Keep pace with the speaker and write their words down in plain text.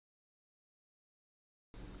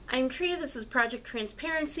I'm Tria, this is Project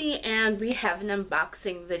Transparency, and we have an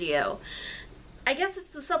unboxing video. I guess it's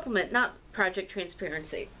the supplement, not Project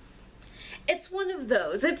Transparency. It's one of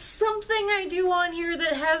those. It's something I do on here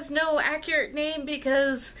that has no accurate name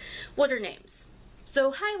because what are names?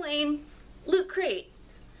 So, hi Lane, Loot Crate.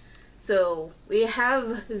 So, we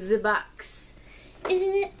have the box.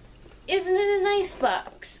 Isn't it a nice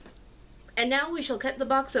box? And now we shall cut the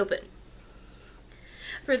box open.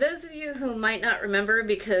 For those of you who might not remember,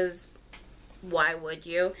 because why would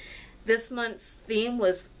you? This month's theme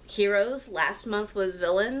was heroes, last month was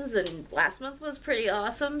villains, and last month was pretty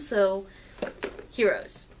awesome, so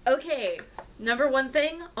heroes. Okay, number one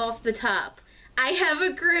thing off the top. I have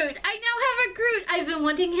a Groot. I now have a Groot. I've been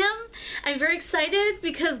wanting him. I'm very excited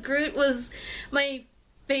because Groot was my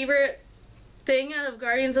favorite thing out of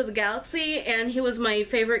Guardians of the Galaxy, and he was my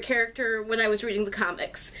favorite character when I was reading the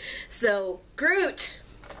comics. So, Groot!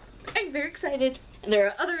 I'm very excited. And there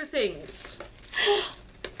are other things.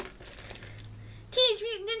 Teenage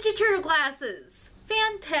Mutant Ninja Turtle glasses!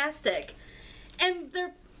 Fantastic! And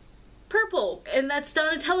they're purple, and that's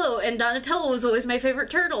Donatello, and Donatello was always my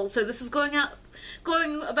favorite turtle, so this is going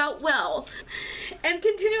about well. And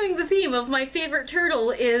continuing the theme of my favorite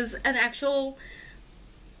turtle is an actual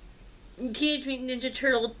Teenage Mutant Ninja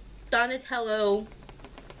Turtle Donatello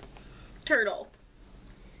turtle.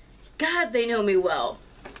 God, they know me well.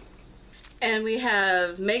 And we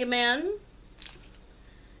have Mega Man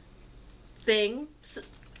thing,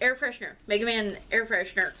 air freshener, Mega Man air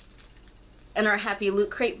freshener, and our happy Loot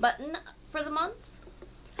Crate button for the month.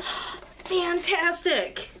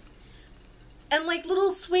 Fantastic! And like little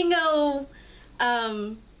swingo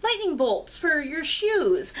lightning bolts for your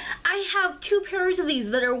shoes. I have 2 pairs of these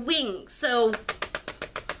that are wings, so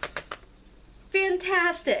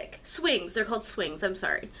fantastic. Swings, they're called swings, I'm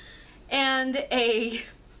sorry. And a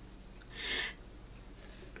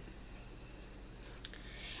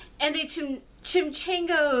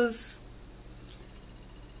Chimchango's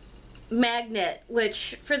magnet,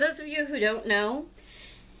 which, for those of you who don't know,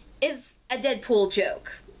 is a Deadpool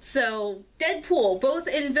joke. So, Deadpool, both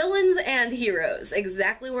in villains and heroes,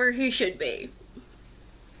 exactly where he should be.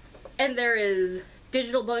 And there is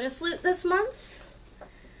digital bonus loot this month,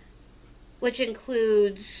 which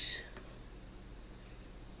includes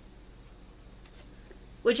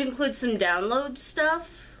some download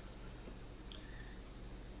stuff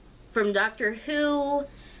from Doctor Who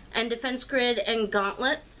and Defense Grid and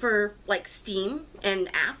Gauntlet for like Steam and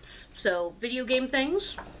apps, so video game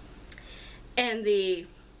things, and the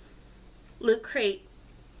Loot Crate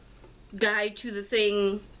Guide to the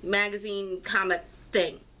Thing magazine comic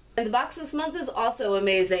thing. And the box this month is also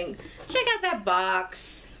amazing. Check out that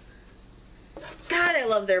box. God, I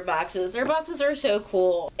love their boxes. Their boxes are so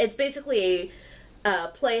cool. It's basically a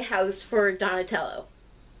playhouse for Donatello.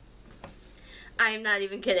 I am not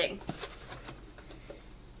even kidding.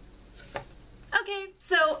 Okay,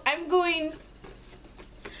 so I'm going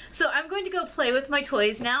to go play with my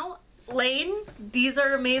toys now. Lane, these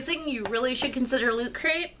are amazing. You really should consider Loot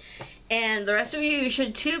Crate. And the rest of you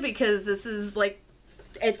should too, because this is like,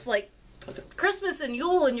 it's like Christmas and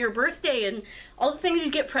Yule and your birthday and all the things you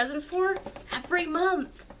get presents for every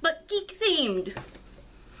month, but geek themed.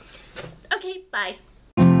 Okay, bye.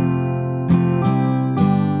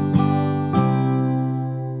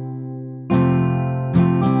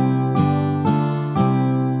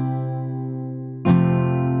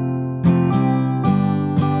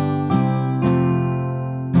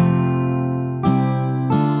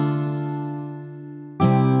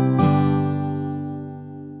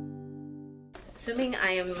 Assuming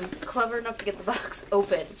I am clever enough to get the box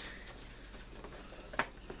open.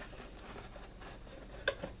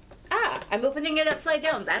 Ah, I'm opening it upside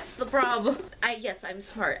down. That's the problem. Yes, I'm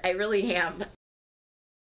smart. I really am.